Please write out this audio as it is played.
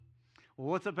Well,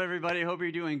 what's up, everybody? Hope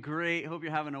you're doing great. Hope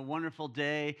you're having a wonderful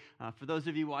day. For those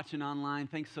of you watching online,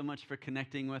 thanks so much for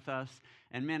connecting with us.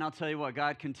 And man, I'll tell you what,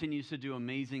 God continues to do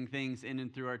amazing things in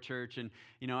and through our church. And,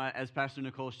 as Pastor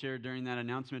Nicole shared during that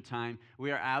announcement time,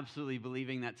 we are absolutely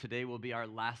believing that today will be our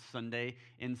last Sunday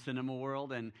in Cinema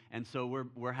World. And so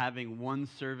we're having one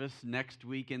service next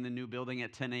week in the new building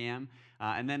at 10 a.m.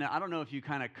 And then I don't know if you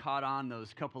kind of caught on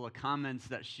those couple of comments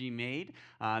that she made,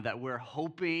 that we're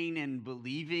hoping and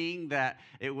believing that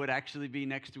it would actually be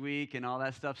next week and all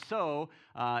that stuff. So,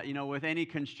 with any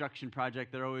construction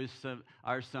project, there always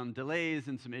are some delays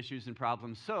and some issues and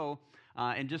problems. So,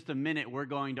 in just a minute, we're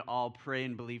going to all pray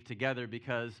and believe together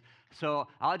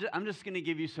I'm just going to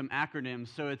give you some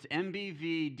acronyms. So it's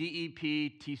MBV,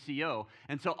 DEP, TCO.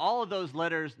 And so all of those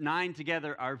letters, 9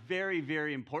 together, are very,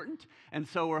 very important. And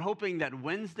so we're hoping that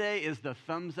Wednesday is the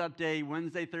thumbs up day.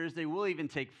 Wednesday, Thursday, we'll even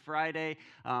take Friday.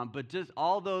 But just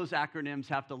all those acronyms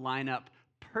have to line up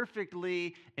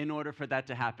perfectly in order for that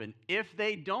to happen. If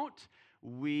they don't,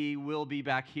 we will be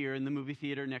back here in the movie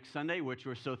theater next Sunday, which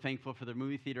we're so thankful for the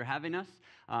movie theater having us.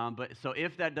 So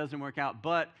if that doesn't work out,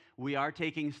 but we are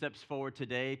taking steps forward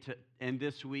today and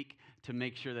this week to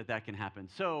make sure that that can happen.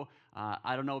 So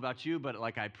I don't know about you, but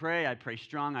like I pray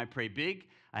strong, I pray big.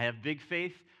 I have big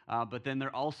faith, but then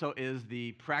there also is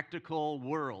the practical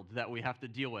world that we have to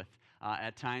deal with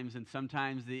at times, and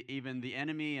sometimes even the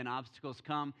enemy and obstacles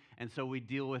come, and so we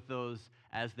deal with those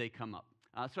as they come up.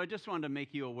 So I just wanted to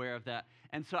make you aware of that.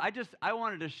 And so I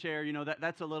wanted to share,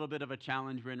 that's a little bit of a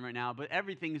challenge we're in right now, but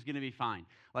everything's going to be fine.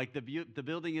 Like the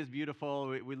building is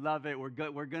beautiful. We love it. We're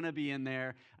going to be in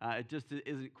there. It just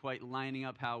isn't quite lining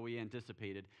up how we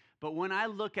anticipated. But when I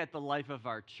look at the life of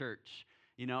our church,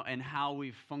 and how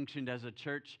we've functioned as a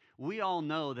church, we all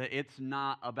know that it's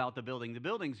not about the building. The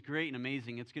building's great and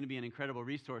amazing. It's going to be an incredible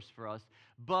resource for us.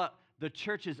 But the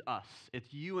church is us.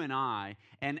 It's you and I.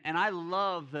 And I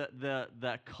love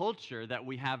the culture that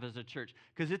we have as a church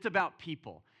because it's about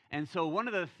people. And so one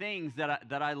of the things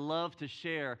that I love to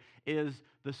share is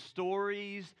the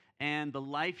stories and the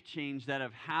life change that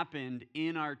have happened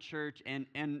in our church.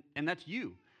 And that's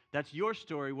you. That's your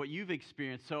story, what you've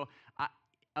experienced. So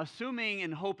assuming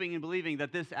and hoping and believing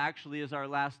that this actually is our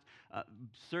last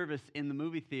service in the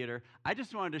movie theater, I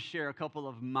just wanted to share a couple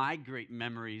of my great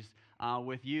memories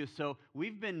with you. So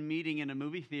we've been meeting in a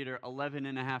movie theater 11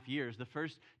 and a half years. The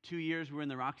first 2 years were in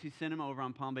the Roxy Cinema over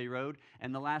on Palm Bay Road,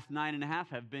 and the last 9 and a half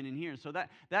have been in here. So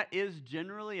that is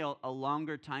generally a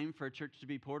longer time for a church to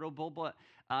be portable, but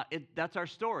that's our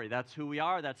story. That's who we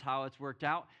are. That's how it's worked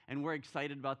out, and we're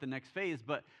excited about the next phase.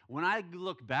 But when I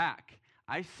look back,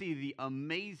 I see the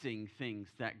amazing things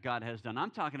that God has done.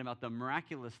 I'm talking about the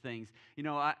miraculous things.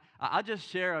 I'll just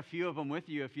share a few of them with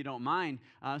you if you don't mind.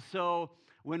 So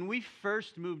when we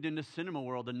first moved into Cinema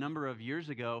World a number of years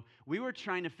ago, we were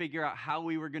trying to figure out how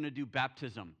we were going to do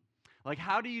baptism. Like,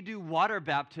 how do you do water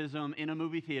baptism in a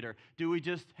movie theater? Do we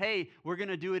just, hey, we're going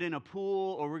to do it in a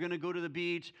pool or we're going to go to the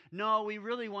beach? No, we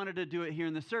really wanted to do it here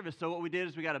in the service. So what we did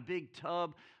is we got a big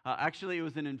tub. Actually, it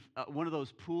was in one of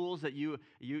those pools that you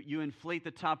inflate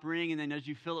the top ring, and then as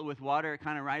you fill it with water, it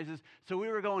kind of rises. So we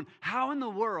were going, how in the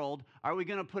world are we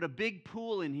going to put a big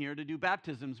pool in here to do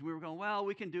baptisms? We were going, well,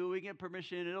 we can do it. We get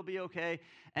permission. It'll be okay.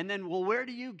 And then, well, where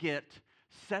do you get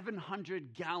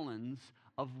 700 gallons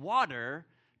of water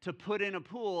to put in a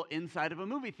pool inside of a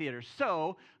movie theater?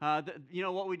 So,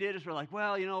 what we did is we're like,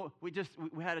 well,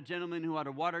 we had a gentleman who had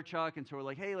a water truck, and so we're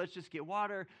like, hey, let's just get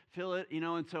water, fill it,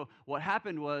 and so what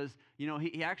happened was,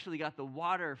 he actually got the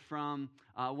water from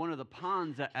one of the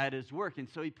ponds at his work, and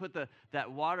so he put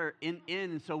that water in,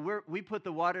 and so we put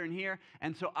the water in here,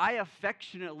 and so I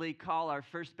affectionately call our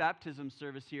first baptism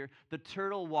service here the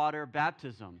Turtle Water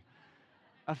Baptism.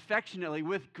 Affectionately,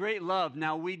 with great love.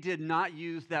 Now, we did not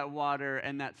use that water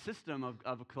and that system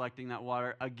of collecting that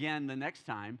water again the next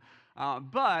time,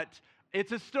 but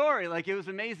it's a story. Like, it was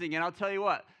amazing, and I'll tell you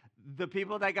what, the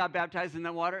people that got baptized in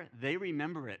that water, they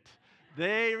remember it.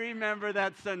 They remember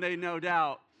that Sunday, no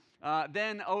doubt.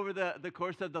 Then over the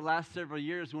course of the last several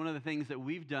years, one of the things that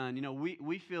we've done,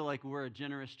 we feel like we're a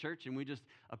generous church, and we just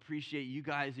appreciate you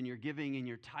guys and your giving and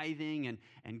your tithing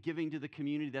and giving to the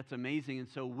community. That's amazing. And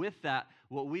so with that,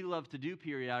 what we love to do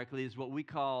periodically is what we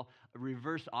call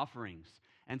reverse offerings.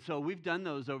 And so we've done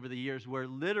those over the years where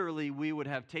literally we would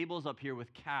have tables up here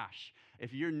with cash.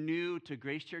 If you're new to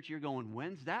Grace Church, you're going,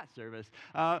 when's that service?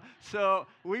 So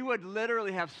we would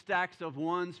literally have stacks of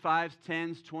ones, fives,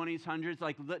 tens, 20s, hundreds,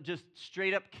 like just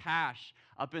straight up cash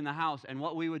up in the house. And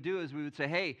what we would do is we would say,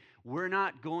 hey, we're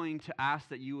not going to ask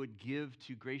that you would give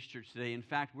to Grace Church today. In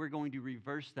fact, we're going to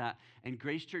reverse that. And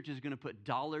Grace Church is going to put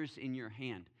dollars in your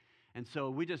hand. And so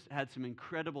we just had some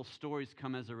incredible stories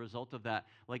come as a result of that.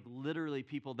 Like literally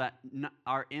people that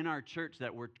are in our church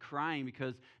that were crying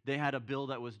because they had a bill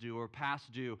that was due or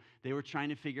past due. They were trying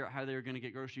to figure out how they were going to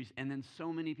get groceries. And then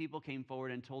so many people came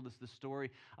forward and told us the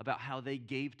story about how they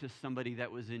gave to somebody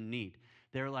that was in need.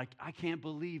 They're like, I can't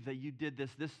believe that you did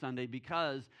this Sunday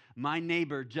because my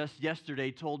neighbor just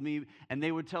yesterday told me, and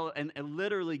they would tell, and it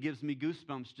literally gives me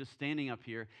goosebumps just standing up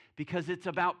here because it's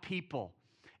about people.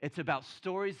 It's about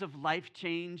stories of life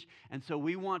change, and so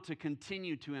we want to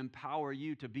continue to empower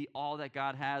you to be all that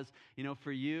God has,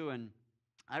 for you. And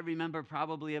I remember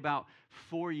probably about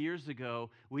 4 years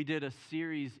ago, we did a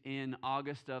series in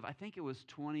August of, I think it was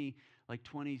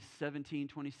 2017,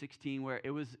 2016, where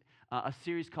it was a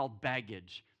series called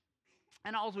Baggage.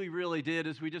 And all we really did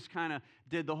is we just kind of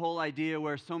did the whole idea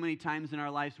where so many times in our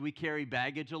lives we carry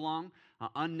baggage along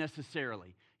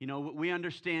unnecessarily. We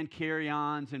understand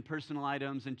carry-ons and personal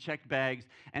items and checked bags.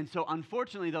 And so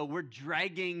unfortunately, though, we're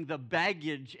dragging the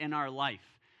baggage in our life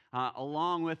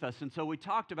along with us. And so we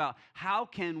talked about how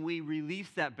can we release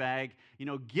that bag,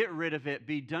 get rid of it,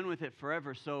 be done with it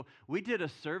forever. So we did a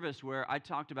service where I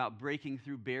talked about breaking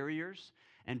through barriers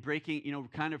and breaking,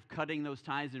 kind of cutting those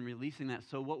ties and releasing that.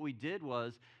 So what we did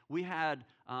was we had,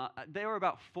 they were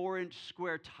about 4-inch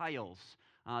square tiles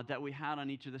that we had on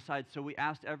each of the sides. So we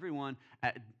asked everyone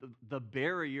at the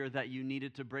barrier that you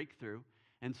needed to break through.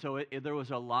 And so there was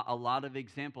a lot of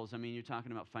examples. I mean, you're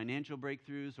talking about financial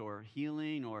breakthroughs or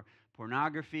healing or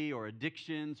pornography or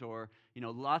addictions or,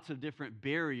 lots of different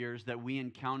barriers that we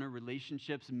encounter,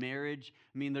 relationships, marriage.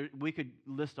 I mean, we could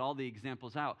list all the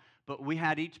examples out, but we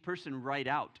had each person write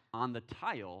out on the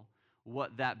tile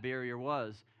what that barrier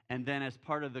was. And then as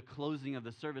part of the closing of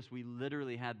the service, we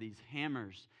literally had these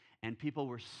hammers and people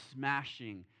were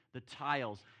smashing the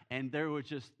tiles. And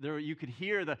you could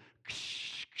hear the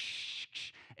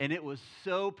and it was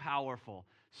so powerful,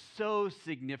 so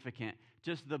significant,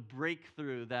 just the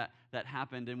breakthrough that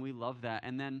happened, and we love that.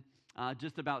 And then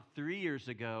just about 3 years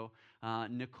ago,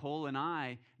 Nicole and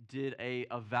I did a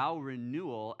vow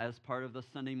renewal as part of the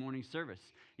Sunday morning service,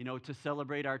 to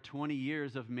celebrate our 20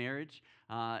 years of marriage.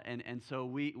 And so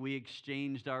we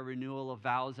exchanged our renewal of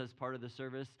vows as part of the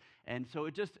service. And so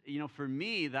it just, for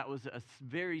me, that was a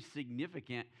very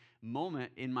significant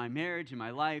moment in my marriage, in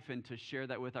my life, and to share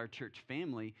that with our church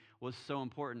family was so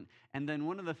important. And then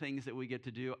one of the things that we get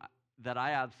to do that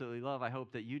I absolutely love, I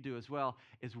hope that you do as well,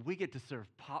 is we get to serve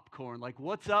popcorn. Like,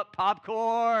 what's up,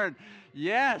 popcorn?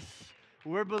 Yes,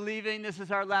 we're believing this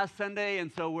is our last Sunday,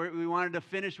 and so we wanted to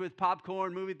finish with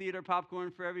popcorn, movie theater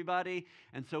popcorn for everybody,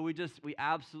 and so we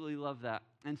absolutely love that.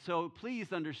 And so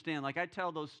please understand, like I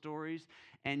tell those stories,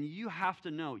 and you have to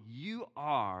know, you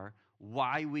are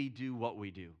why we do what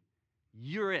we do.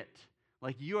 You're it.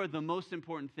 Like, you are the most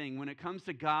important thing. When it comes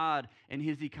to God and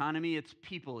His economy, it's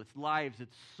people, it's lives,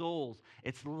 it's souls,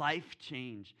 it's life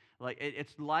change. Like,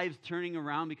 it's lives turning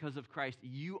around because of Christ.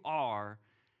 You are,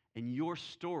 and your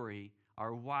story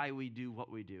are why we do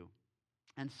what we do.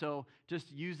 And so just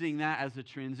using that as a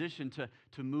transition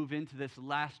to move into this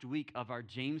last week of our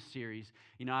James series,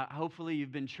 hopefully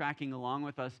you've been tracking along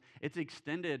with us. It's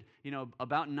extended,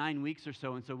 about 9 weeks or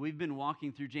so. And so we've been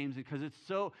walking through James because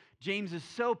James is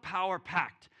so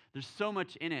power-packed. There's so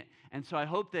much in it. And so I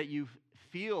hope that you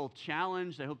feel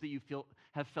challenged. I hope that you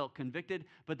have felt convicted.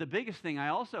 But the biggest thing, I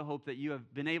also hope that you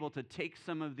have been able to take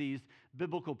some of these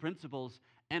biblical principles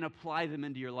and apply them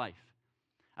into your life.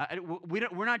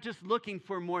 We're not just looking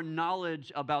for more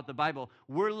knowledge about the Bible.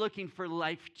 We're looking for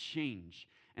life change.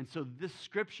 And so this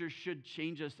scripture should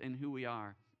change us in who we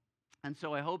are. And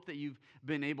so I hope that you've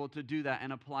been able to do that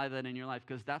and apply that in your life,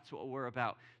 because that's what we're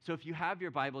about. So if you have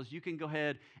your Bibles, you can go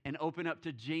ahead and open up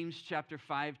to James chapter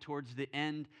 5 towards the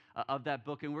end of that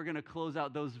book. And we're going to close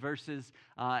out those verses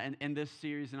in this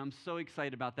series. And I'm so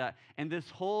excited about that. And this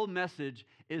whole message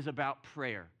is about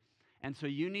prayer. And so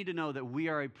you need to know that we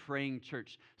are a praying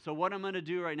church. So what I'm going to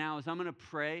do right now is I'm going to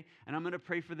pray, and I'm going to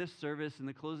pray for this service and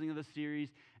the closing of the series.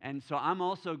 And so I'm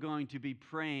also going to be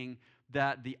praying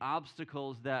that the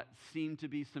obstacles that seem to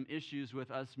be some issues with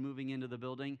us moving into the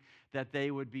building, that they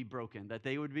would be broken, that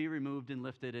they would be removed and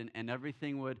lifted, and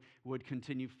everything would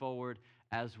continue forward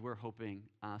as we're hoping.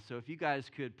 So if you guys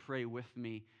could pray with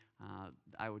me,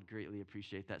 I would greatly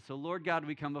appreciate that. So Lord God,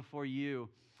 we come before you.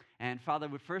 And Father,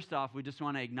 first off, we just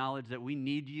want to acknowledge that we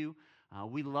need you.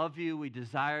 We love you. We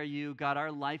desire you. God,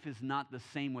 our life is not the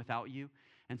same without you.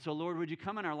 And so, Lord, would you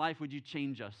come in our life? Would you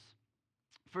change us?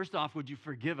 First off, would you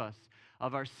forgive us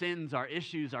of our sins, our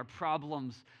issues, our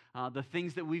problems, the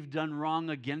things that we've done wrong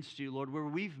against you, Lord, where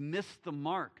we've missed the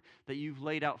mark that you've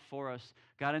laid out for us,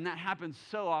 God. And that happens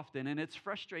so often, and it's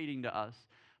frustrating to us.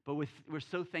 But we're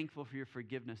so thankful for your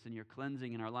forgiveness and your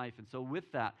cleansing in our life. And so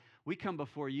with that, we come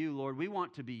before you, Lord. We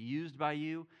want to be used by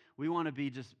you. We want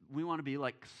to be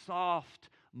like soft,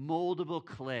 moldable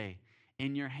clay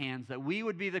in your hands, that we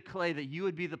would be the clay, that you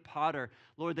would be the potter,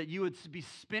 Lord, that you would be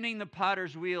spinning the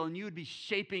potter's wheel and you would be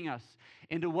shaping us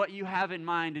into what you have in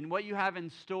mind and what you have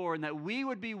in store, and that we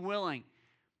would be willing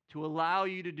to allow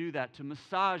you to do that, to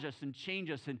massage us and change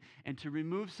us and to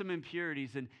remove some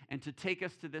impurities and to take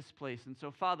us to this place. And so,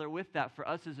 Father, with that, for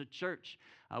us as a church,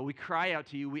 we cry out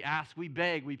to you, we ask, we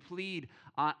beg, we plead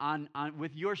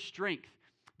with your strength,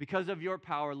 because of your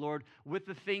power, Lord, with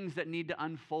the things that need to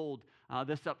unfold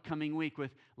this upcoming week,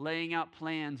 with laying out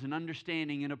plans and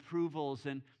understanding and approvals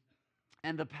and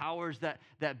the powers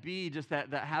that be, just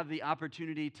that have the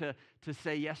opportunity to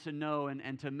say yes and no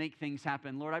and to make things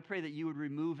happen. Lord, I pray that you would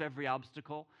remove every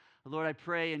obstacle. Lord, I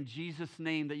pray in Jesus'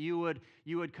 name that you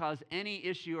would cause any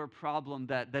issue or problem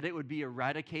that it would be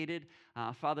eradicated.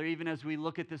 Father, even as we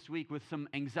look at this week with some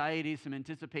anxiety, some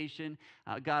anticipation,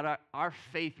 God, our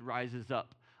faith rises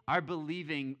up. Our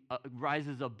believing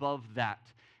rises above that.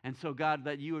 And so, God,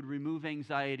 that you would remove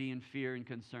anxiety and fear and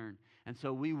concern. And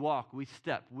so we walk, we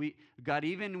step. God,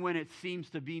 even when it seems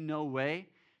to be no way,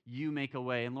 you make a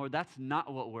way. And Lord, that's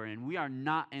not what we're in. We are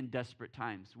not in desperate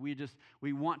times.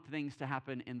 We want things to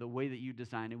happen in the way that you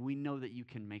designed, and we know that you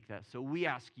can make that. So we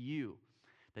ask you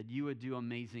that you would do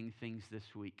amazing things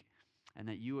this week, and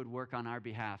that you would work on our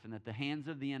behalf, and that the hands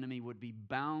of the enemy would be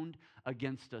bound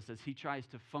against us as he tries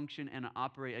to function and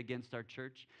operate against our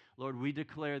church. Lord, we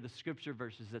declare the scripture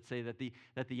verses that say that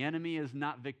the enemy is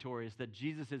not victorious, that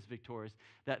Jesus is victorious,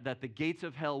 that the gates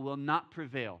of hell will not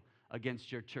prevail against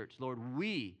your church. Lord,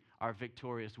 we are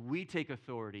victorious. We take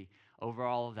authority over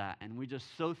all of that, and we're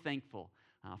just so thankful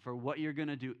for what you're going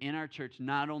to do in our church,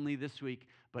 not only this week,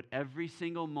 but every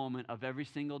single moment of every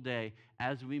single day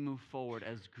as we move forward,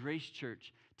 as Grace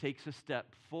Church takes a step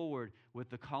forward with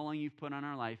the calling you've put on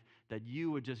our life, that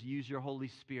you would just use your Holy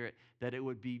Spirit, that it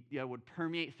would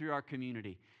permeate through our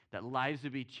community, that lives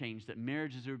would be changed, that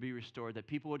marriages would be restored, that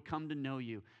people would come to know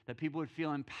you, that people would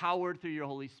feel empowered through your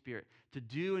Holy Spirit to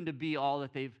do and to be all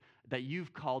that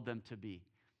you've called them to be.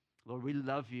 Lord, we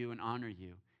love you and honor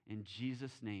you. In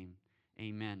Jesus' name,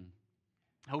 amen.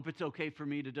 I hope it's okay for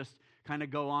me to just kind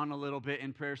of go on a little bit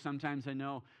in prayer. Sometimes I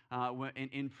know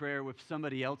in prayer, if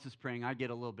somebody else is praying, I get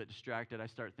a little bit distracted. I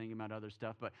start thinking about other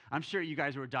stuff, but I'm sure you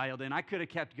guys were dialed in. I could have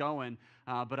kept going,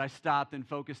 but I stopped and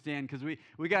focused in because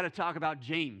we got to talk about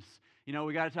James. You know,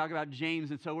 we got to talk about James,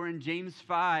 and so we're in James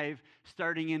 5,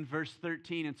 starting in verse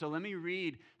 13, and so let me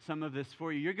read some of this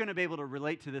for you. You're going to be able to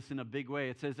relate to this in a big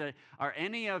way. It says, are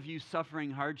any of you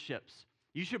suffering hardships?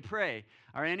 You should pray.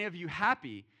 Are any of you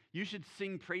happy? You should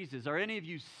sing praises. Are any of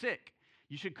you sick?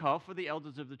 You should call for the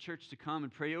elders of the church to come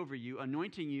and pray over you,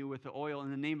 anointing you with the oil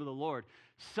in the name of the Lord.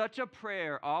 Such a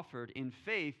prayer offered in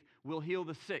faith will heal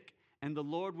the sick, and the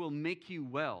Lord will make you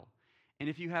well. And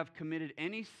if you have committed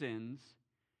any sins,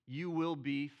 you will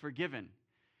be forgiven.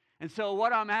 And so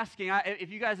what I'm asking,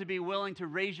 if you guys would be willing to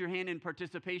raise your hand in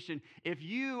participation, if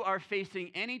you are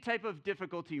facing any type of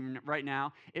difficulty right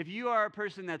now, if you are a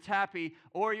person that's happy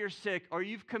or you're sick or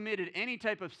you've committed any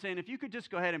type of sin, if you could just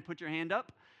go ahead and put your hand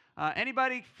up.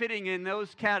 Anybody fitting in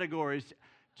those categories?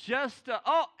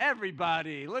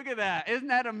 Everybody. Look at that. Isn't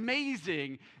that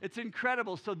amazing? It's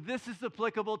incredible. So this is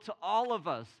applicable to all of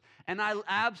us. And I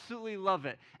absolutely love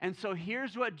it. And so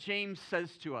here's what James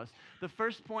says to us. The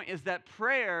first point is that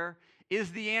prayer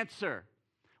is the answer.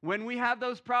 When we have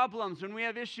those problems, when we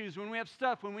have issues, when we have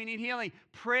stuff, when we need healing,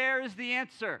 prayer is the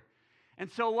answer. And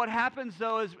so what happens,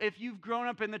 though, is if you've grown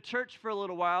up in the church for a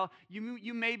little while,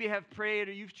 you maybe have prayed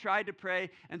or you've tried to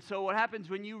pray. And so what happens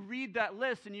when you read that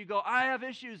list and you go, I have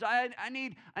issues, I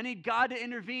need God to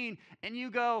intervene, and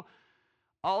you go,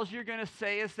 all you're going to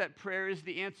say is that prayer is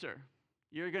the answer.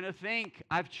 You're going to think,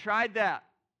 I've tried that.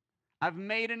 I've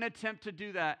made an attempt to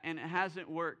do that, and it hasn't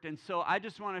worked. And so I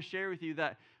just want to share with you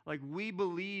that, we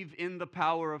believe in the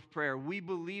power of prayer. We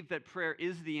believe that prayer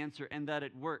is the answer and that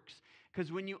it works. Because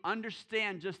when you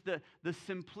understand just the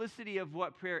simplicity of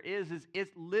what prayer is it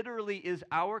literally is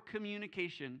our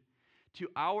communication to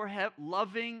our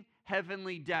loving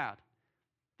heavenly dad.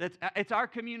 It's our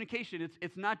communication.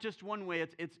 It's not just one way.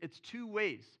 It's two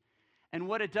ways. And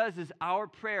what it does is our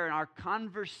prayer and our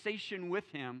conversation with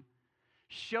him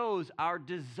shows our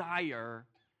desire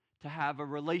to have a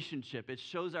relationship. It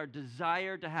shows our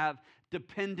desire to have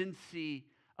dependency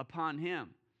upon him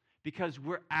because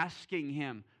we're asking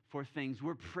him for things.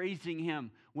 We're praising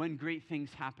him when great things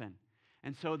happen.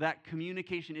 And so that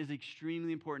communication is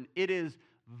extremely important. It is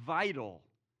vital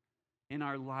in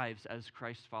our lives as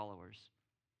Christ followers.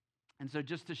 And so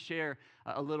just to share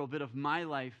a little bit of my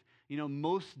life,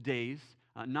 most days,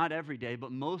 not every day,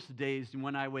 but most days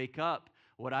when I wake up,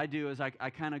 what I do is I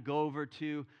kind of go over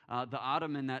to the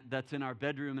ottoman that's in our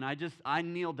bedroom, and I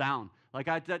kneel down. Like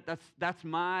that's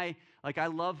my, like I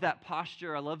love that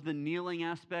posture. I love the kneeling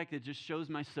aspect. It just shows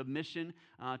my submission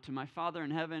to my Father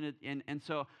in heaven. And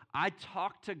so I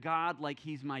talk to God like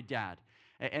He's my dad.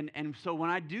 And so when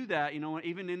I do that,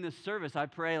 even in this service, I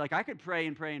pray, like I could pray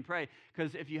and pray and pray,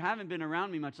 because if you haven't been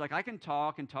around me much, like I can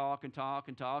talk and talk and talk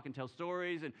and talk and tell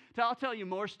stories, and I'll tell you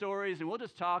more stories, and we'll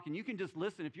just talk, and you can just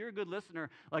listen. If you're a good listener,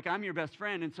 like I'm your best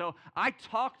friend. And so I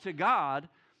talk to God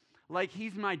like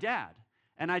He's my dad.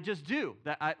 And I just do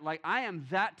that. I am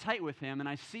that tight with Him, and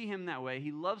I see Him that way.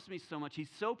 He loves me so much. He's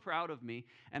so proud of me,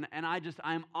 and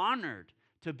I'm honored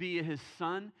to be His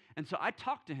son. And so I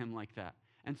talk to Him like that.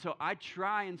 And so I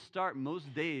try and start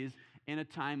most days in a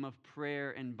time of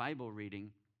prayer and Bible reading.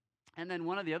 And then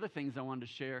one of the other things I wanted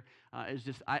to share is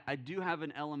just I do have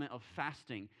an element of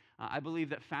fasting. I believe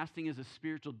that fasting is a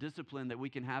spiritual discipline that we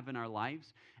can have in our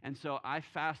lives. And so I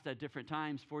fast at different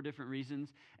times for different reasons.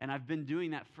 And I've been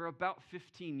doing that for about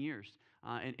 15 years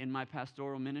in my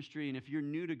pastoral ministry. And if you're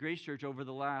new to Grace Church, over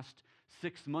the last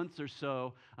 6 months or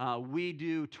so, we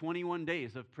do 21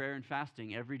 days of prayer and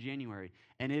fasting every January.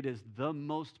 And it is the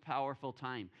most powerful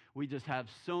time. We just have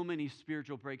so many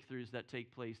spiritual breakthroughs that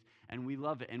take place, and we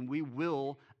love it. And we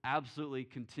will absolutely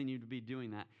continue to be doing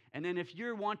that. And then if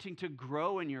you're wanting to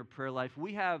grow in your prayer life,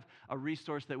 we have a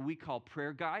resource that we call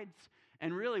Prayer Guides.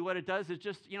 And really what it does is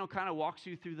just, kind of walks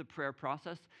you through the prayer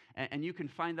process. And you can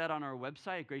find that on our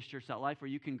website, gracechurch.life, or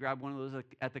you can grab one of those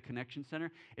at the Connection Center.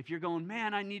 If you're going,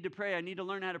 man, I need to pray, I need to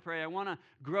learn how to pray, I want to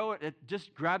grow it,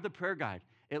 just grab the prayer guide.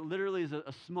 It literally is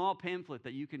a small pamphlet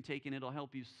that you can take, and it'll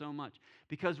help you so much.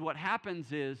 Because what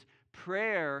happens is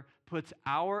prayer puts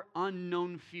our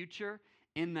unknown future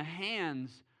in the hands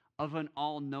of an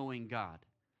all-knowing God.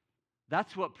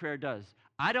 That's what prayer does.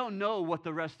 I don't know what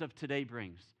the rest of today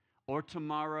brings, or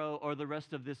tomorrow, or the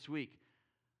rest of this week.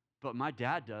 But my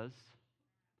dad does.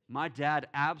 My dad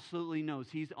absolutely knows.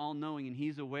 He's all-knowing, and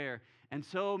He's aware. And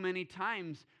so many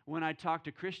times when I talk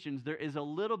to Christians, there is a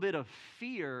little bit of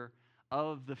fear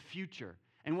of the future.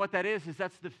 And what that is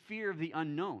that's the fear of the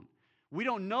unknown. We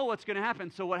don't know what's going to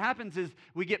happen. So what happens is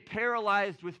we get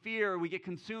paralyzed with fear, we get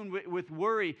consumed with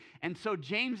worry. And so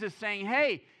James is saying,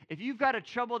 hey, if you've got a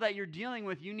trouble that you're dealing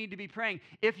with, you need to be praying.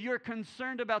 If you're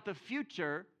concerned about the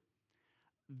future,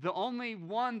 the only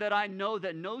one that I know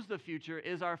that knows the future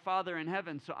is our Father in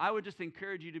heaven. So I would just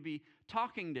encourage you to be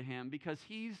talking to Him, because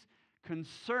He's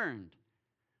concerned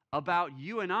about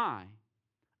you and I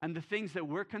and the things that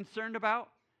we're concerned about.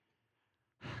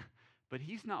 But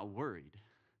He's not worried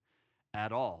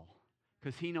at all,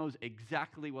 because He knows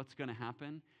exactly what's going to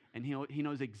happen, and He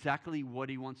knows exactly what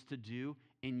He wants to do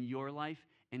in your life,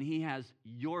 and He has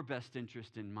your best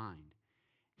interest in mind.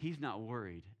 He's not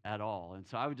worried at all. And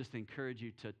so I would just encourage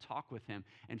you to talk with Him.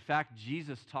 In fact,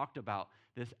 Jesus talked about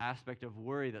this aspect of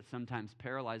worry that sometimes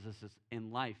paralyzes us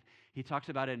in life. He talks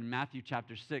about it in Matthew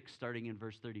chapter 6, starting in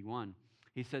verse 31.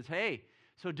 He says, hey,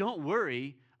 so don't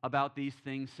worry about these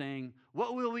things, saying,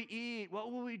 what will we eat?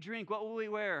 What will we drink? What will we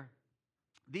wear?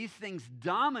 These things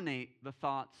dominate the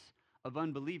thoughts of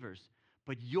unbelievers.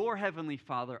 But your heavenly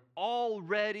Father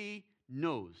already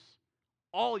knows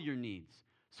all your needs.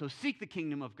 So seek the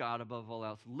kingdom of God above all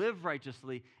else. Live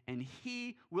righteously, and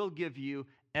He will give you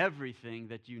everything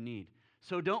that you need.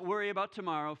 So don't worry about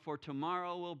tomorrow, for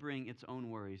tomorrow will bring its own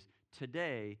worries.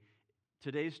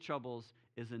 Today's troubles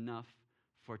is enough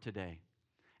for today.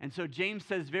 And so James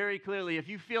says very clearly, if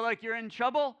you feel like you're in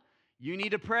trouble, you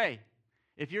need to pray.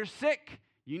 If you're sick,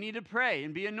 you need to pray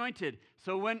and be anointed.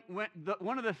 So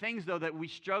one of the things, though, that we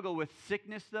struggle with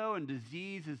sickness, though, and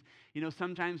disease is,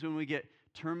 sometimes when we get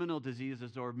terminal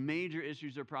diseases or major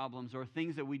issues or problems or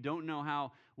things that we don't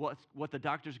know what the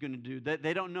doctor's going to do, that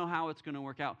they don't know how it's going to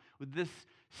work out, this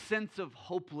sense of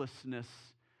hopelessness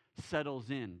settles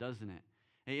in, doesn't it?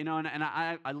 And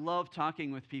I love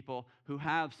talking with people who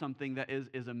have something that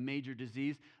is a major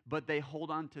disease, but they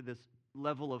hold on to this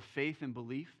level of faith and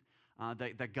belief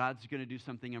that God's going to do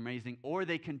something amazing, or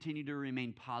they continue to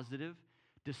remain positive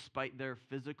despite their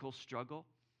physical struggle.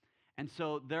 And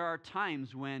so there are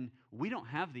times when we don't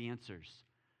have the answers,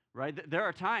 right? There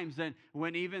are times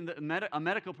when even a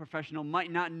medical professional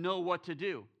might not know what to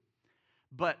do.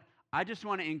 But I just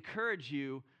want to encourage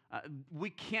you, we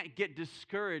can't get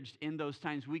discouraged in those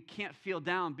times. We can't feel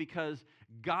down, because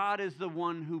God is the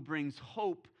one who brings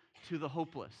hope to the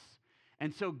hopeless.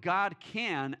 And so God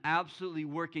can absolutely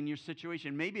work in your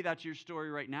situation. Maybe that's your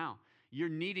story right now. You're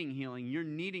needing healing. You're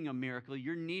needing a miracle.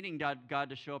 You're needing God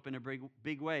to show up in a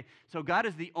big way. So God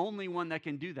is the only one that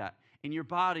can do that in your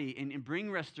body and bring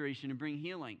restoration and bring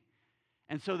healing.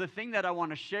 And so the thing that I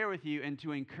want to share with you and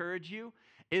to encourage you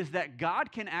is that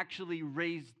God can actually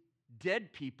raise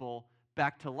dead people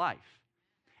back to life.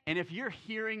 And if you're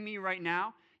hearing me right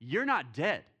now, you're not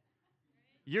dead.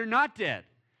 You're not dead.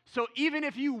 So even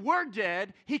if you were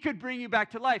dead, he could bring you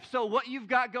back to life. So what you've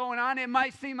got going on, it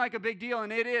might seem like a big deal,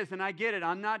 and it is, and I get it.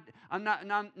 I'm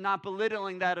not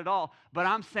belittling that at all. But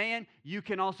I'm saying you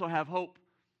can also have hope.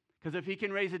 Because if he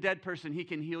can raise a dead person, he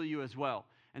can heal you as well.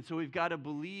 And so we've got to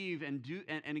believe and do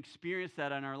and experience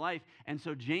that in our life. And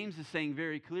so James is saying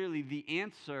very clearly the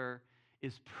answer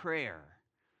is prayer.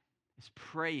 It's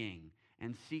praying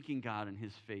and seeking God in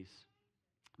his face.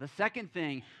 The second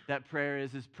thing that prayer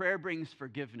is prayer brings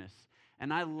forgiveness.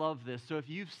 And I love this. So if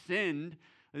you've sinned,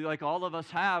 like all of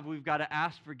us have, we've got to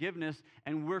ask forgiveness,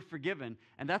 and we're forgiven.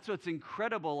 And that's what's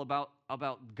incredible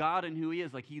about God and who he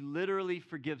is. Like, he literally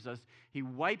forgives us. He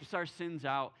wipes our sins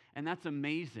out, and that's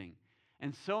amazing.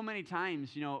 And so many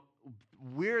times,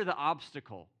 we're the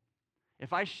obstacle.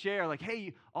 If I share, like,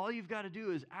 hey, all you've got to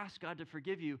do is ask God to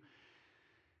forgive you,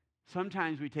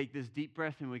 sometimes we take this deep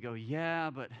breath and we go,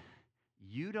 yeah, but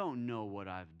you don't know what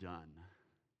I've done.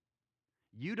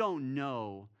 You don't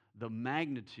know the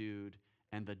magnitude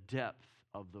and the depth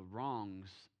of the wrongs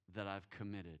that I've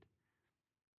committed.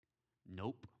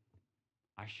 Nope,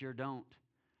 I sure don't.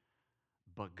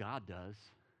 But God does,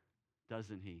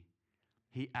 doesn't he?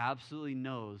 He absolutely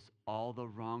knows all the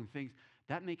wrong things.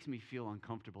 That makes me feel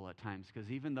uncomfortable at times, because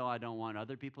even though I don't want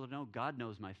other people to know, God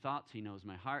knows my thoughts, he knows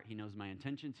my heart, he knows my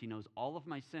intentions, he knows all of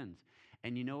my sins.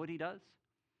 And you know what he does?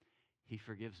 He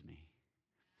forgives me.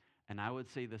 And I would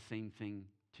say the same thing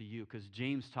to you, because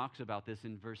James talks about this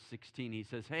in verse 16. He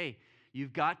says, hey,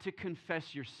 you've got to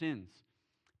confess your sins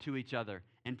to each other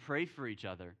and pray for each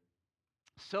other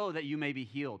so that you may be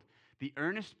healed. The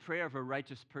earnest prayer of a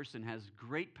righteous person has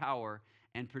great power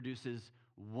and produces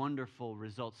wonderful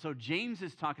results. So James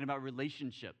is talking about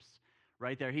relationships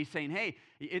right there. He's saying, hey,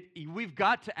 we've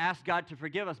got to ask God to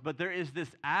forgive us, but there is this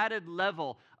added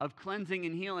level of cleansing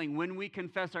and healing when we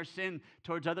confess our sin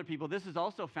towards other people. This is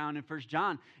also found in 1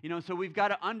 John. So we've got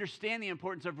to understand the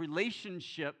importance of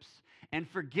relationships and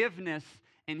forgiveness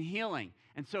and healing.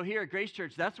 And so here at Grace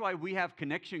Church, that's why we have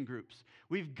connection groups.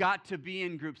 We've got to be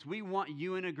in groups. We want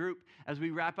you in a group. As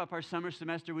we wrap up our summer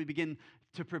semester, we begin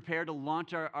to prepare to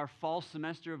launch our fall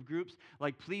semester of groups.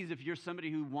 Like, please, if you're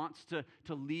somebody who wants to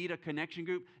lead a connection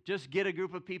group, just get a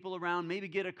group of people around, maybe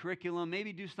get a curriculum,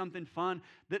 maybe do something fun.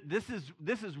 This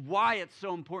is why it's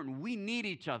so important. We need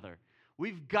each other.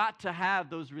 We've got to have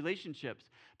those relationships.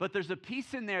 But there's a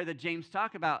piece in there that James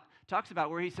talks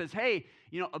about where he says, hey,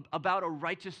 about a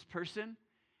righteous person.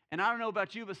 And I don't know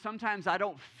about you, but sometimes I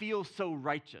don't feel so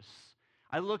righteous.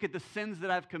 I look at the sins that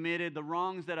I've committed, the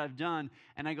wrongs that I've done,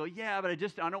 and I go, yeah, but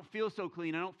I don't feel so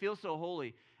clean. I don't feel so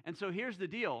holy. And so here's the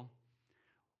deal.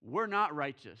 We're not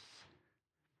righteous.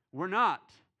 We're not.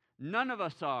 None of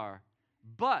us are.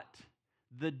 But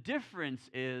the difference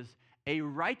is a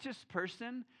righteous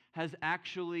person has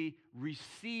actually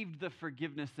received the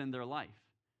forgiveness in their life.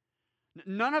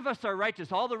 None of us are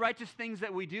righteous. All the righteous things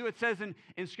that we do, it says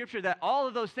in Scripture that all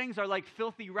of those things are like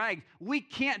filthy rags. We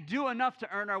can't do enough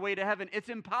to earn our way to heaven. It's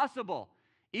impossible.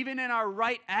 Even in our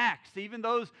right acts, even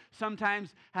those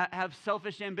sometimes have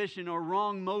selfish ambition or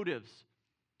wrong motives.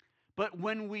 But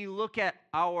when we look at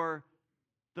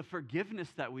the forgiveness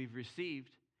that we've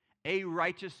received, a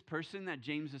righteous person that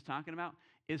James is talking about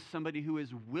is somebody who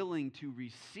is willing to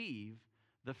receive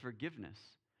the forgiveness.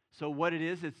 So what it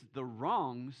is, it's the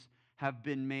wrongs have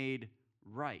been made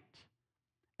right.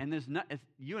 And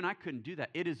you and I couldn't do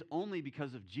that. It is only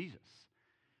because of Jesus.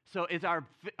 So it's our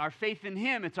faith in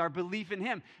him. It's our belief in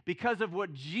him. Because of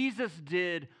what Jesus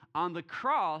did on the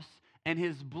cross and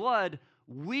his blood,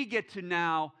 we get to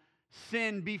now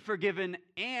sin, be forgiven,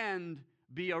 and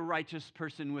be a righteous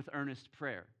person with earnest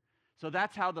prayer. So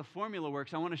that's how the formula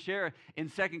works. I want to share in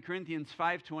 2 Corinthians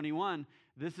 5:21,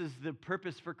 this is the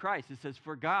purpose for Christ. It says,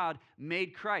 for God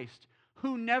made Christ,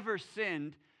 who never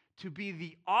sinned, to be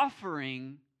the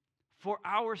offering for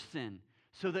our sin,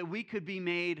 so that we could be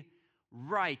made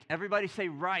right. Everybody say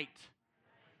right.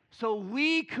 So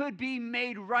we could be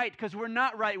made right, because we're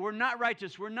not right, we're not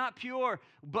righteous, we're not pure,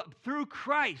 but through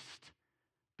Christ,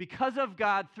 because of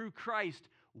God, through Christ,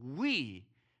 we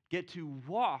get to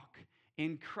walk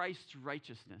in Christ's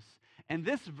righteousness. And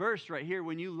this verse right here,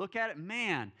 when you look at it,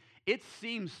 man, it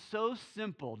seems so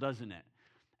simple, doesn't it?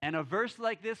 And a verse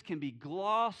like this can be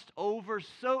glossed over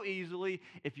so easily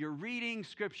if you're reading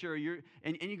Scripture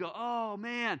and you go, oh,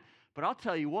 man. But I'll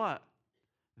tell you what,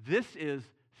 This is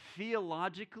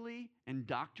theologically and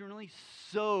doctrinally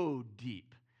so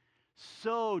deep,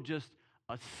 so just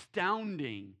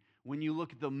astounding when you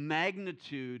look at the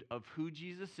magnitude of who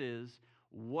Jesus is,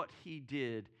 what he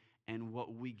did, and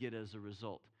what we get as a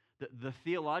result. The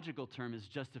theological term is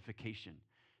justification.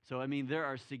 So, I mean, there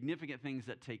are significant things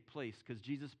that take place because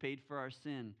Jesus paid for our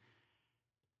sin.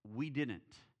 We didn't.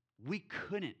 We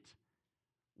couldn't.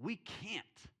 We can't.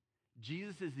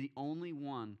 Jesus is the only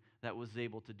one that was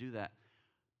able to do that.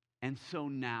 And so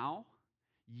now,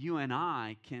 you and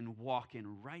I can walk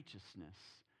in righteousness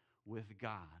with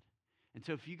God. And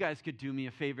so if you guys could do me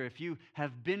a favor, if you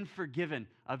have been forgiven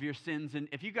of your sins, and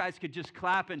if you guys could just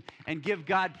clap and give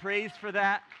God praise for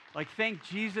that, like thank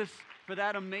Jesus for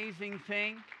that amazing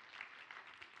thing.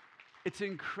 It's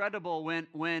incredible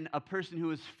when a person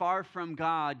who is far from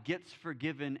God gets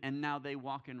forgiven and now they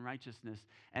walk in righteousness.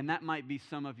 And that might be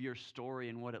some of your story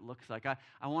and what it looks like.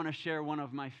 I want to share one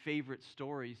of my favorite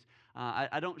stories.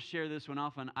 I don't share this one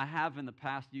often. I have in the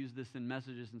past used this in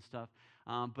messages and stuff.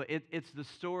 But it's the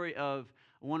story of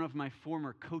one of my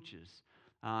former coaches.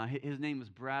 His name was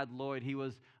Brad Lloyd. He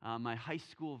was my high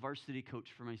school varsity coach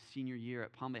for my senior year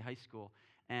at Palm Bay High School.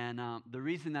 And the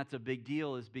reason that's a big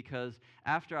deal is because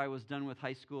after I was done with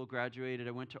high school, graduated,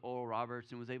 I went to Oral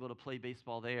Roberts and was able to play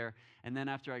baseball there. And then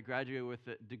after I graduated with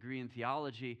a degree in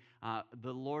theology,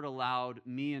 the Lord allowed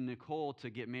me and Nicole to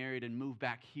get married and move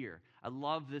back here. I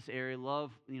love this area,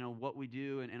 love what we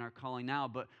do and our calling now.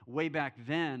 But way back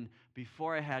then,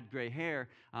 before I had gray hair,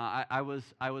 I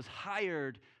was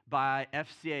hired by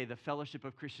FCA, the Fellowship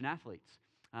of Christian Athletes,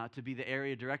 to be the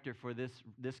area director for this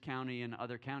county and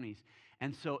other counties.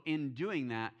 And so in doing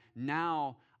that,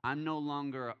 now I'm no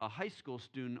longer a high school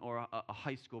student or a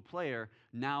high school player.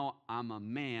 Now I'm a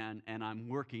man and I'm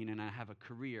working and I have a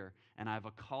career and I have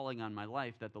a calling on my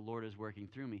life that the Lord is working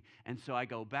through me. And so I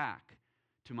go back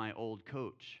to my old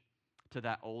coach, to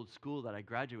that old school that I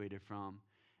graduated from,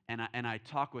 and I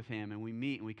talk with him and we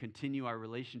meet and we continue our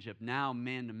relationship now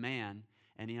man to man,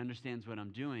 and he understands what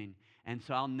I'm doing. And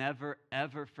so I'll never,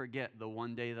 ever forget the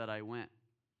one day that I went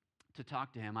to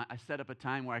talk to him. I set up a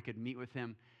time where I could meet with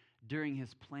him during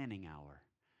his planning hour.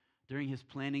 During his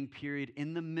planning period,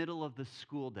 in the middle of the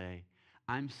school day,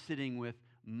 I'm sitting with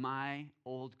my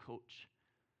old coach,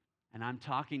 and I'm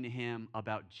talking to him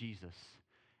about Jesus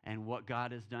and what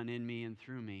God has done in me and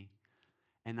through me.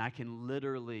 And I can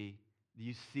literally,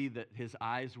 you see that his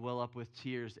eyes well up with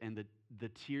tears, and the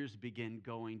tears begin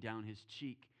going down his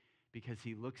cheek. Because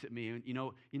he looks at me, and you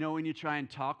know when you try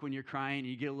and talk when you're crying, and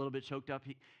you get a little bit choked up.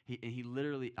 He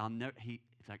literally,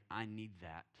 it's like, I need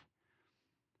that.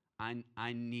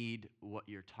 I need what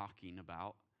you're talking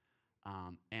about.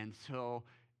 And so,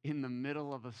 in the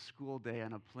middle of a school day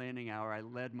on a planning hour, I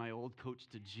led my old coach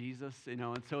to Jesus.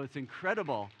 And so it's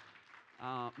incredible,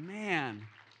 man.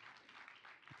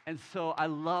 And so I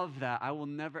love that. I will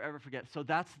never ever forget. So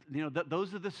that's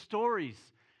those are the stories.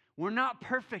 We're not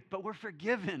perfect, but we're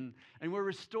forgiven, and we're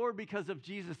restored because of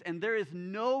Jesus. And there is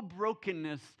no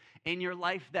brokenness in your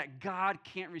life that God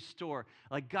can't restore.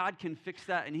 Like, God can fix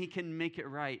that, and he can make it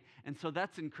right. And so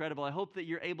that's incredible. I hope that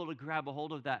you're able to grab a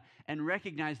hold of that and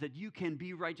recognize that you can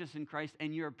be righteous in Christ,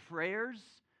 and your prayers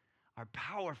are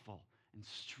powerful and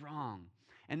strong.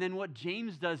 And then what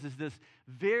James does is this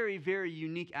very, very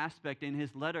unique aspect in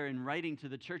his letter in writing to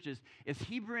the churches is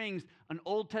he brings an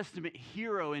Old Testament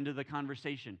hero into the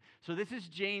conversation. So this is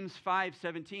James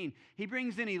 5:17. He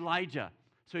brings in Elijah.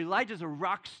 So Elijah's a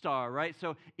rock star, right?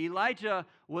 So Elijah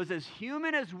was as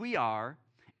human as we are,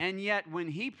 and yet when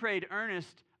he prayed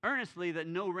earnestly that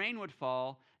no rain would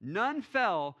fall, none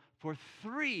fell for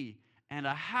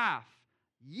 3.5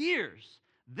 years.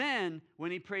 Then,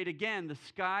 when he prayed again, the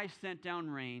sky sent down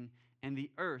rain, and the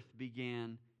earth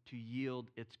began to yield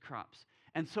its crops.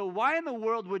 And so why in the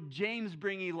world would James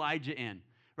bring Elijah in?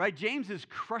 Right? James is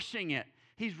crushing it.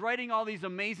 He's writing all these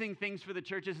amazing things for the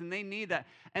churches, and they need that.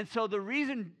 And so the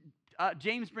reason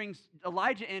James brings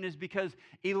Elijah in is because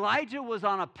Elijah was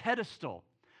on a pedestal.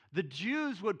 The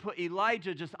Jews would put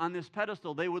Elijah just on this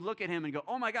pedestal. They would look at him and go,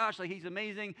 oh my gosh, like he's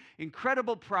amazing,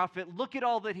 incredible prophet. Look at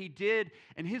all that he did.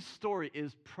 And his story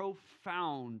is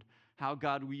profound, how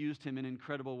God used him in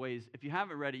incredible ways. If you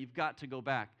haven't read it, you've got to go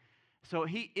back. So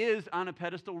he is on a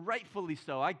pedestal, rightfully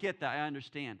so. I get that. I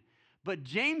understand. But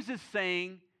James is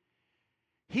saying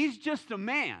he's just a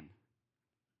man.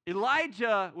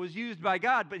 Elijah was used by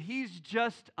God, but he's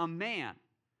just a man.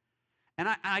 And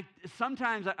I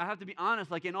sometimes I have to be honest,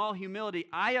 like in all humility,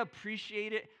 I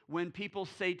appreciate it when people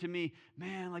say to me,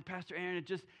 man, like Pastor Aaron, it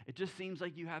just seems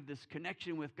like you have this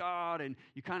connection with God, and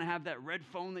you kind of have that red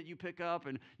phone that you pick up,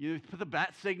 and you put the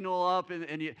bat signal up,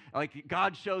 and you, like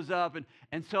God shows up.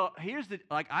 And so here's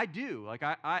I do.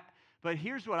 But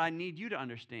here's what I need you to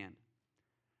understand.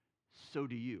 So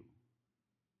do you.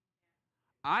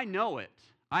 I know it.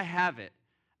 I have it.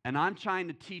 And I'm trying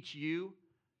to teach you,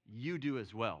 you do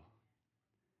as well.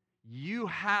 You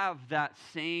have that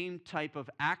same type of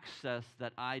access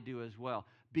that I do as well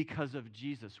because of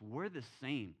Jesus. We're the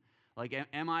same. Like,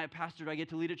 am I a pastor? Do I get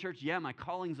to lead a church? Yeah, my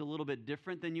calling's a little bit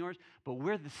different than yours, but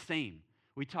we're the same.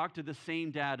 We talk to the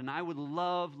same dad, and I would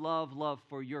love, love, love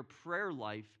for your prayer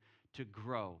life to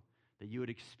grow, that you would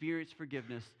experience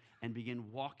forgiveness and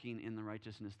begin walking in the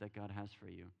righteousness that God has for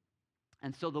you.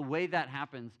 And so the way that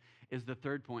happens is the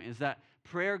third point, is that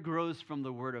prayer grows from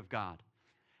the Word of God.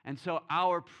 And so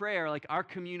our prayer, like our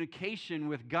communication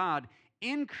with God,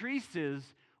 increases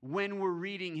when we're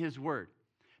reading His Word.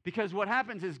 Because what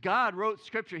happens is God wrote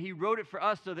Scripture. He wrote it for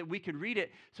us so that we could read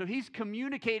it. So He's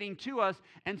communicating to us.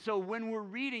 And so when we're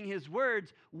reading His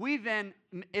words,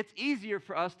 it's easier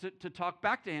for us to talk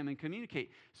back to Him and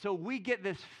communicate. So we get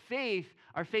this faith.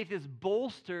 Our faith is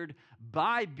bolstered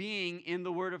by being in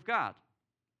the Word of God.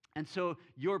 And so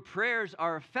your prayers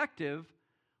are effective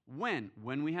when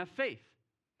we have faith.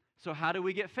 So how do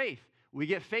we get faith? We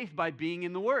get faith by being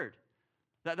in the Word.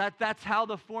 That's how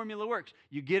the formula works.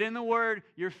 You get in the Word,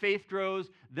 your faith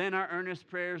grows, then our earnest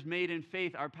prayers made in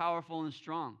faith are powerful and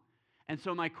strong. And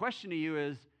so my question to you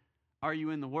is, are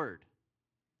you in the Word?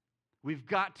 We've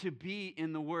got to be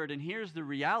in the Word. And here's the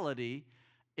reality.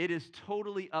 It is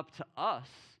totally up to us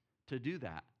to do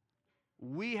that.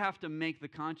 We have to make the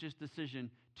conscious decision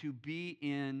to be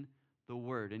in the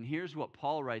Word. And here's what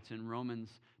Paul writes in Romans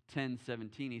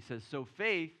 10:17. He says, so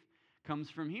faith comes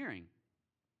from hearing.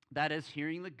 That is,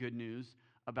 hearing the good news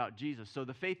about Jesus. So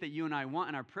the faith that you and I want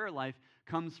in our prayer life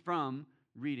comes from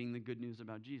reading the good news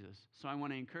about Jesus. So I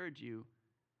want to encourage you,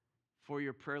 for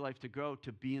your prayer life to grow,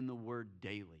 to be in the Word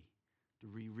daily, to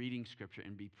be reading Scripture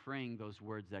and be praying those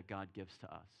words that God gives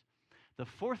to us. The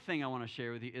fourth thing I want to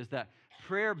share with you is that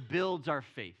prayer builds our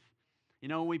faith. You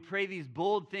know, we pray these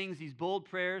bold things, these bold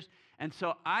prayers, and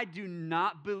so I do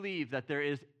not believe that there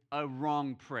is a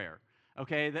wrong prayer,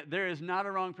 okay? That there is not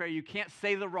a wrong prayer. You can't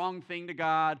say the wrong thing to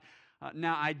God.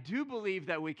 Now, I do believe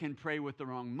that we can pray with the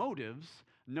wrong motives,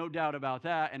 no doubt about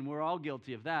that, and we're all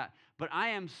guilty of that. But I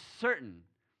am certain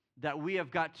that we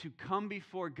have got to come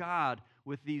before God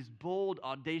with these bold,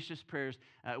 audacious prayers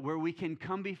where we can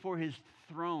come before His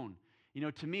throne. You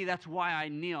know, to me, that's why I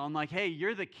kneel. I'm like, hey,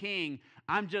 you're the king.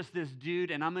 I'm just this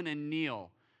dude, and I'm going to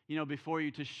kneel, you know, before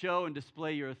you to show and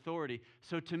display your authority.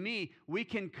 So to me, we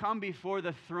can come before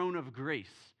the throne of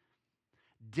grace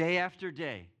day after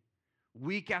day,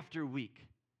 week after week,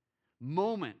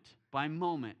 moment by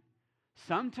moment,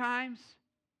 sometimes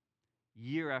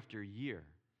year after year.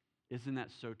 Isn't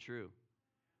that so true?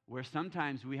 Where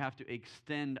sometimes we have to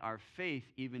extend our faith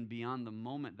even beyond the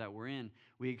moment that we're in.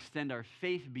 We extend our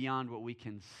faith beyond what we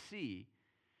can see.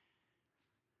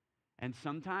 And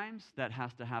sometimes that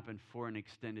has to happen for an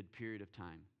extended period of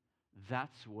time.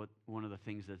 That's one of the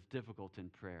things that's difficult in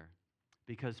prayer.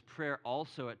 Because prayer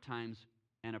also at times,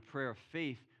 and a prayer of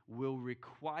faith, will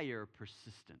require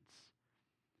persistence.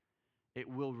 It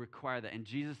will require that. And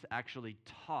Jesus actually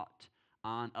taught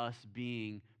on us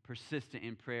being persistent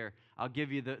in prayer. I'll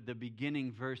give you the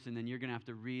beginning verse, and then you're going to have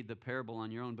to read the parable on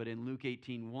your own. But in Luke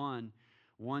 18:1,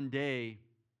 one day,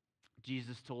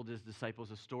 Jesus told His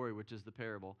disciples a story, which is the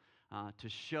parable, to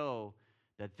show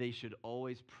that they should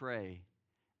always pray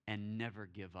and never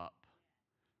give up.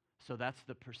 So that's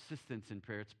the persistence in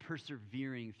prayer. It's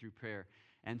persevering through prayer.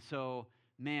 And so,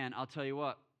 man, I'll tell you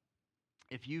what,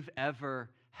 if you've ever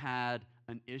had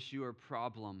an issue or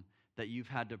problem that you've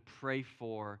had to pray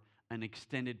for an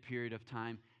extended period of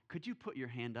time, could you put your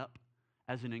hand up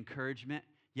as an encouragement?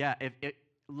 Yeah,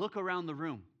 look around the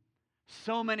room.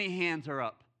 So many hands are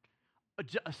up.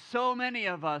 So many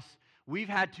of us, we've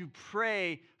had to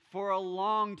pray for a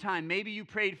long time. Maybe you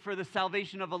prayed for the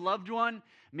salvation of a loved one.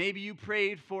 Maybe you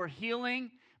prayed for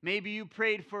healing. Maybe you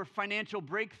prayed for financial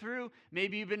breakthrough.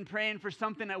 Maybe you've been praying for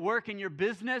something at work in your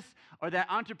business or that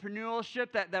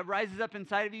entrepreneurship that rises up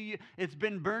inside of you. It's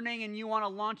been burning and you want to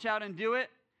launch out and do it.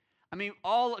 I mean,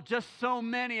 just so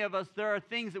many of us, there are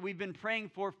things that we've been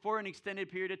praying for an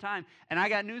extended period of time. And I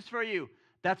got news for you.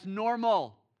 That's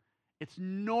normal. It's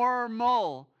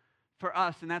normal for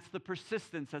us, and that's the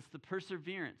persistence, that's the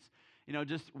perseverance. You know,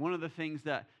 just one of the things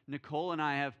that Nicole and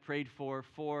I have prayed for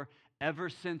ever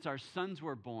since our sons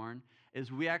were born,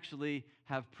 is we actually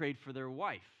have prayed for their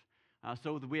wife.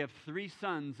 So we have 3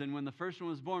 sons, and when the first one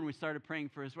was born, we started praying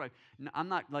for his wife. I'm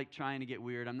not like trying to get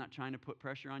weird. I'm not trying to put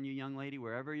pressure on you, young lady,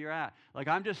 wherever you're at. Like,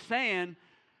 I'm just saying,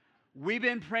 we've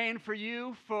been praying for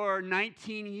you for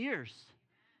 19 years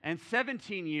and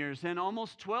 17 years and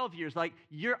almost 12 years. Like,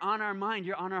 you're on our mind.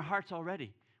 You're on our hearts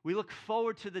already. We look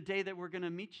forward to the day that we're going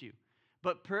to meet you.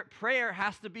 But prayer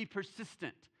has to be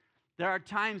persistent. There are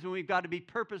times when we've got to be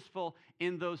purposeful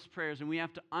in those prayers, and we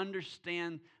have to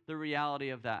understand the reality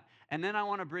of that. And then I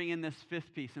want to bring in this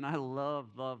 5th piece, and I love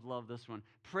this one.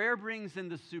 Prayer brings in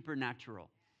the supernatural.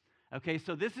 Okay,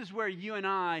 so this is where you and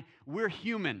I, we're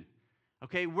human.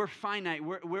 Okay, we're finite,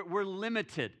 we're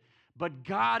limited, but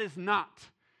God is not.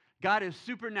 God is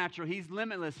supernatural. He's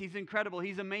limitless. He's incredible.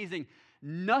 He's amazing.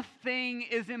 Nothing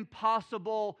is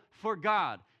impossible for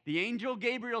God. The angel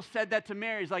Gabriel said that to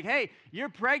Mary. He's like, hey, you're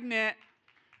pregnant,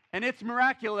 and it's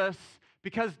miraculous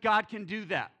because God can do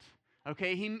that.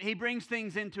 Okay, he brings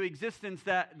things into existence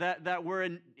that were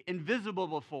invisible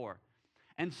before.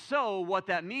 And so what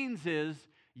that means is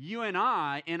you and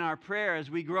I, in our prayer, as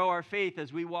we grow our faith,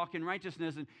 as we walk in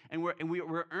righteousness, and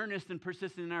we're earnest and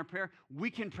persistent in our prayer,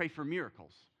 we can pray for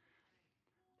miracles.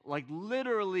 Like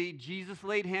literally, Jesus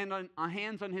laid hands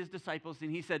on his disciples,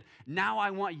 and he said, now I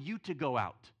want you to go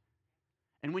out.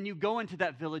 And when you go into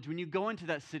that village, when you go into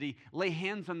that city, lay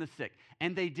hands on the sick.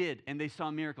 And they did, and they saw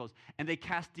miracles, and they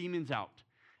cast demons out.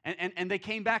 And they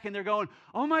came back, and they're going,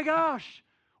 oh my gosh,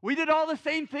 we did all the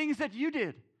same things that you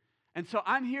did. And so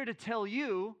I'm here to tell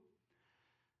you,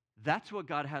 that's what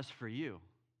God has for you.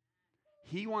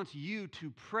 He wants you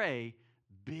to pray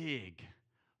big,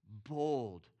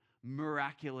 bold,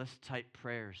 miraculous type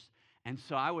prayers. And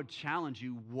so I would challenge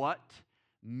you, what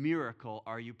miracle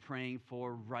are you praying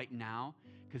for right now?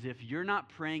 Because if you're not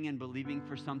praying and believing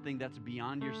for something that's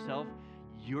beyond yourself,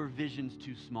 your vision's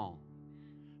too small.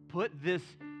 Put this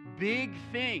big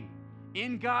thing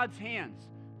in God's hands.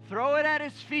 Throw it at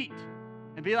his feet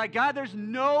and be like, God, there's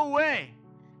no way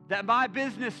that my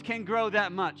business can grow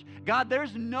that much. God,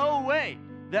 there's no way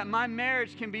that my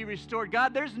marriage can be restored.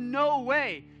 God, there's no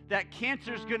way that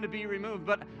cancer's going to be removed.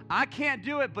 But I can't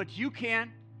do it, but you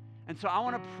can. And so I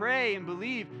want to pray and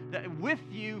believe that with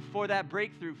you for that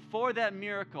breakthrough, for that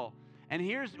miracle. And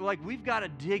here's, like, we've got to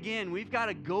dig in. We've got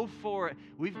to go for it.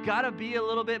 We've got to be a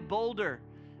little bit bolder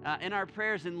in our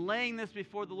prayers and laying this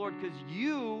before the Lord, because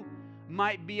you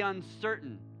might be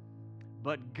uncertain,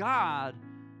 but God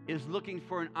is looking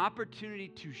for an opportunity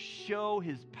to show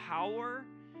his power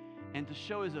and to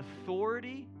show his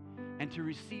authority and to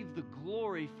receive the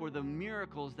glory for the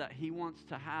miracles that he wants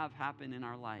to have happen in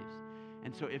our lives.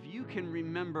 And so if you can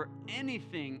remember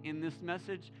anything in this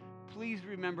message, please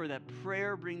remember that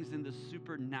prayer brings in the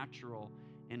supernatural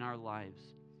in our lives.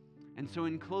 And so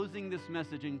in closing this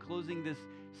message, in closing this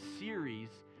series,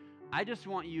 I just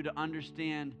want you to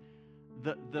understand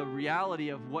the reality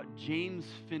of what James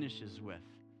finishes with.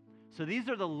 So these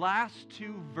are the last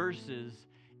 2 verses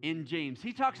in James.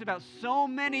 He talks about so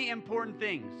many important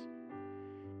things.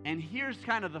 And here's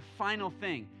kind of the final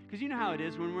thing. Because you know how it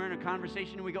is when we're in a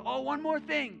conversation and we go, oh, one more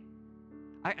thing.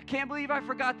 I can't believe I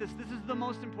forgot this. This is the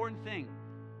most important thing.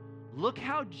 Look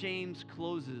how James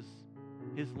closes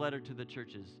his letter to the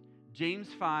churches. James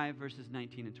 5, verses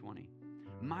 19 and 20.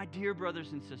 My dear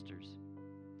brothers and sisters,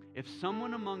 if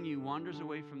someone among you wanders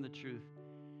away from the truth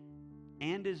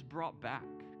and is brought back,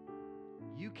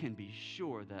 you can be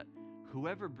sure that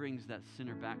whoever brings that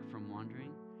sinner back from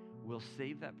wandering will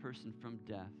save that person from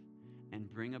death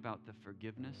and bring about the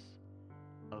forgiveness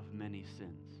of many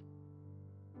sins.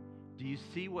 Do you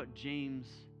see what James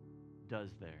does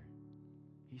there?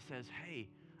 He says, hey,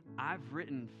 I've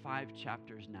written 5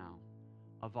 chapters now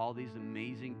of all these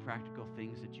amazing practical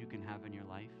things that you can have in your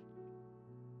life.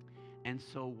 And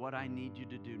so what I need you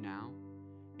to do now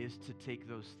is to take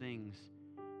those things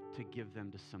to give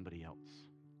them to somebody else.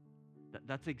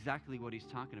 That's exactly what he's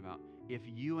talking about. If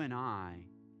you and I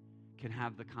can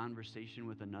have the conversation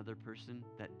with another person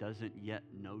that doesn't yet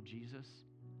know Jesus,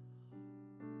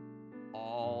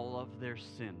 all of their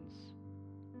sins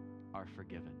are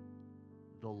forgiven.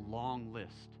 The long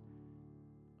list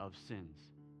of sins.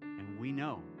 And we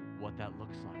know what that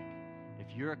looks like.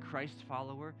 If you're a Christ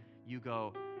follower, you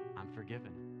go, I'm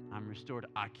forgiven. I'm restored.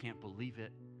 I can't believe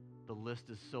it. The list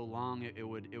is so long, it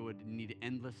would need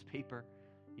endless paper,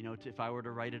 if I were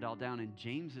to write it all down. And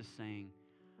James is saying,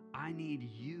 I need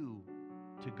you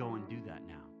to go and do that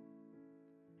now.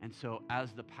 And so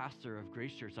as the pastor of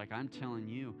Grace Church, I'm telling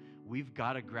you, we've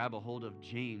got to grab a hold of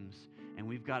James, and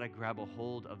we've got to grab a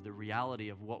hold of the reality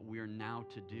of what we're now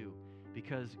to do,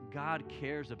 because God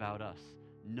cares about us,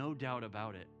 no doubt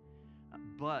about it.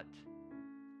 But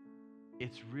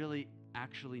it's really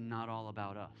actually not all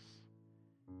about us.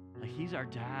 Like, he's our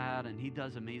dad and he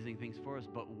does amazing things for us,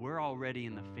 but we're already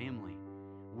in the family.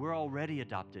 We're already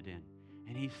adopted in.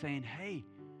 And he's saying, hey,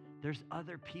 there's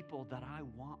other people that I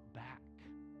want back.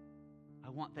 I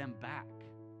want them back.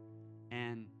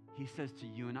 And he says to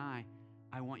you and I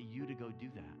want you to go do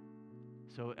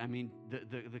that. So, I mean,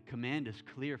 the command is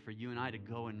clear for you and I to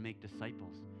go and make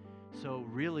disciples. So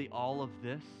really all of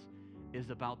this is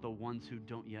about the ones who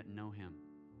don't yet know him.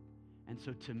 And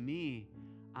so to me,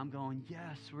 I'm going,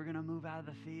 yes, we're going to move out of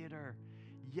the theater.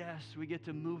 Yes, we get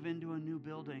to move into a new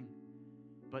building.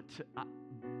 But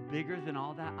bigger than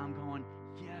all that, I'm going,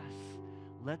 yes,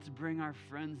 let's bring our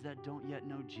friends that don't yet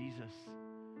know Jesus.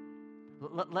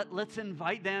 Let's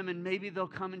invite them, and maybe they'll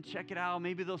come and check it out.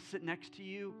 Maybe they'll sit next to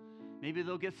you. Maybe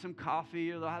they'll get some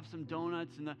coffee, or they'll have some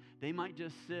donuts, and they might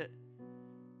just sit.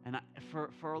 And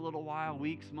for a little while,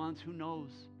 weeks, months, who knows?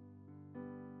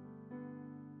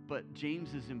 But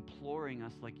James is imploring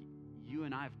us, like, you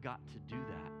and I have got to do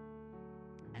that.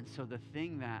 And so the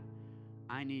thing that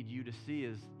I need you to see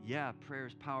is, yeah, prayer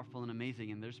is powerful and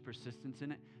amazing, and there's persistence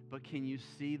in it, but can you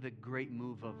see the great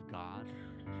move of God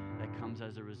that comes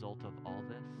as a result of all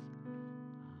this?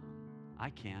 I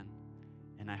can,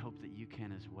 and I hope that you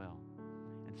can as well.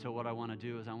 And so what I want to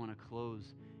do is I want to close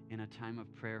in a time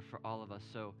of prayer for all of us.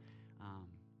 So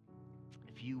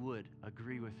if you would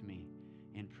agree with me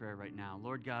in prayer right now.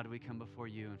 Lord God, we come before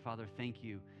you, and Father, thank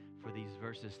you for these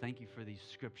verses. Thank you for these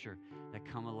scripture that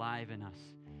come alive in us.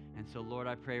 And so, Lord,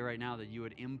 I pray right now that you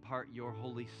would impart your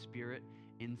Holy Spirit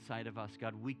inside of us.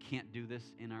 God, we can't do this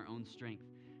in our own strength.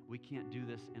 We can't do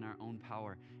this in our own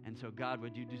power. And so, God,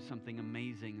 would you do something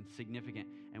amazing and significant?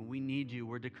 And we need you.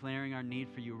 We're declaring our need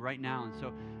for you right now. And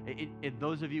so,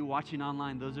 those of you watching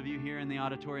online, those of you here in the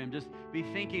auditorium, just be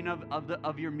thinking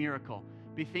of your miracle.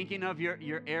 Be thinking of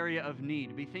your area of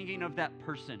need. Be thinking of that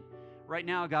person. Right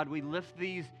now, God, we lift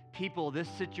these people, this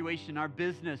situation, our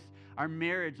business, our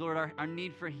marriage, Lord, our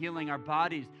need for healing, our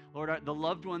bodies, Lord, the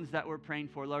loved ones that we're praying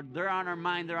for, Lord, they're on our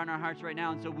mind, they're on our hearts right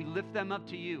now, and so we lift them up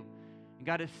to you. And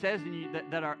God, it says in you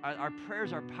that our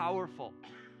prayers are powerful.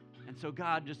 And so,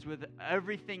 God, just with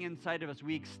everything inside of us,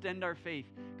 we extend our faith.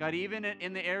 God, even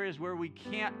in the areas where we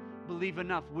can't believe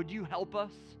enough, would you help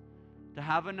us to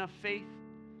have enough faith?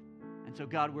 And so,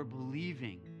 God, we're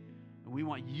believing. And we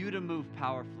want you to move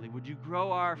powerfully. Would you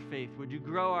grow our faith? Would you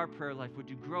grow our prayer life? Would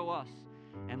you grow us?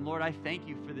 And Lord, I thank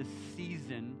you for this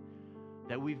season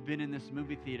that we've been in this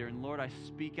movie theater. And Lord, I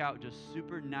speak out just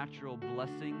supernatural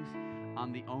blessings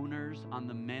on the owners, on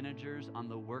the managers, on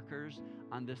the workers,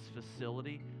 on this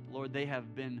facility. Lord, they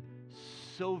have been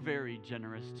so very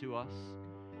generous to us.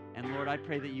 And Lord, I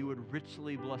pray that you would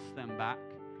richly bless them back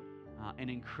in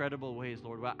incredible ways,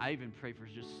 Lord. Well, I even pray for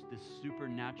just this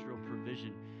supernatural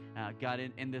provision. God,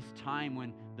 in this time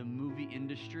when the movie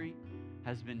industry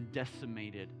has been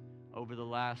decimated over the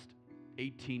last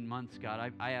 18 months,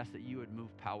 God, I ask that you would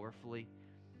move powerfully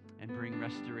and bring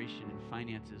restoration in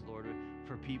finances, Lord,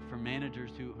 for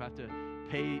managers who have to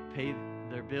pay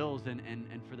their bills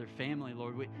and for their family,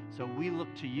 Lord. So we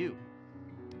look to you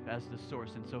as the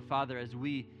source. And so, Father, as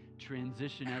we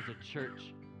transition as a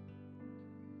church,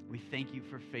 we thank you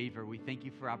for favor. We thank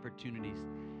you for opportunities.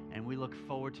 And we look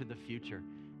forward to the future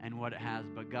and what it has.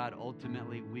 But God,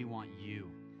 ultimately, we want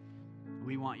you.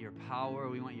 We want your power.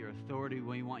 We want your authority.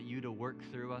 We want you to work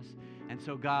through us. And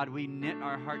so, God, we knit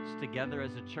our hearts together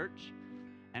as a church.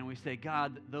 And we say,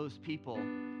 God, those people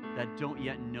that don't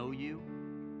yet know you,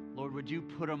 Lord, would you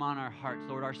put them on our hearts?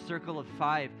 Lord, our circle of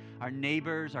 5, our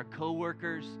neighbors, our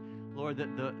co-workers, Lord,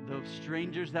 the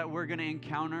strangers that we're going to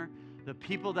encounter, the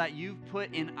people that you've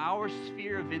put in our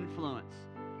sphere of influence.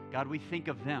 God, we think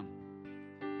of them.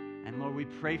 And Lord, we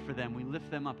pray for them. We lift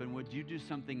them up. And would you do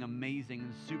something amazing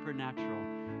and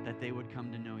supernatural that they would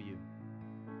come to know you?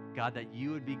 God, that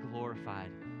you would be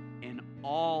glorified in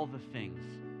all the things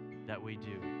that we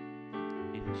do.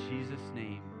 In Jesus'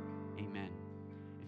 name, amen.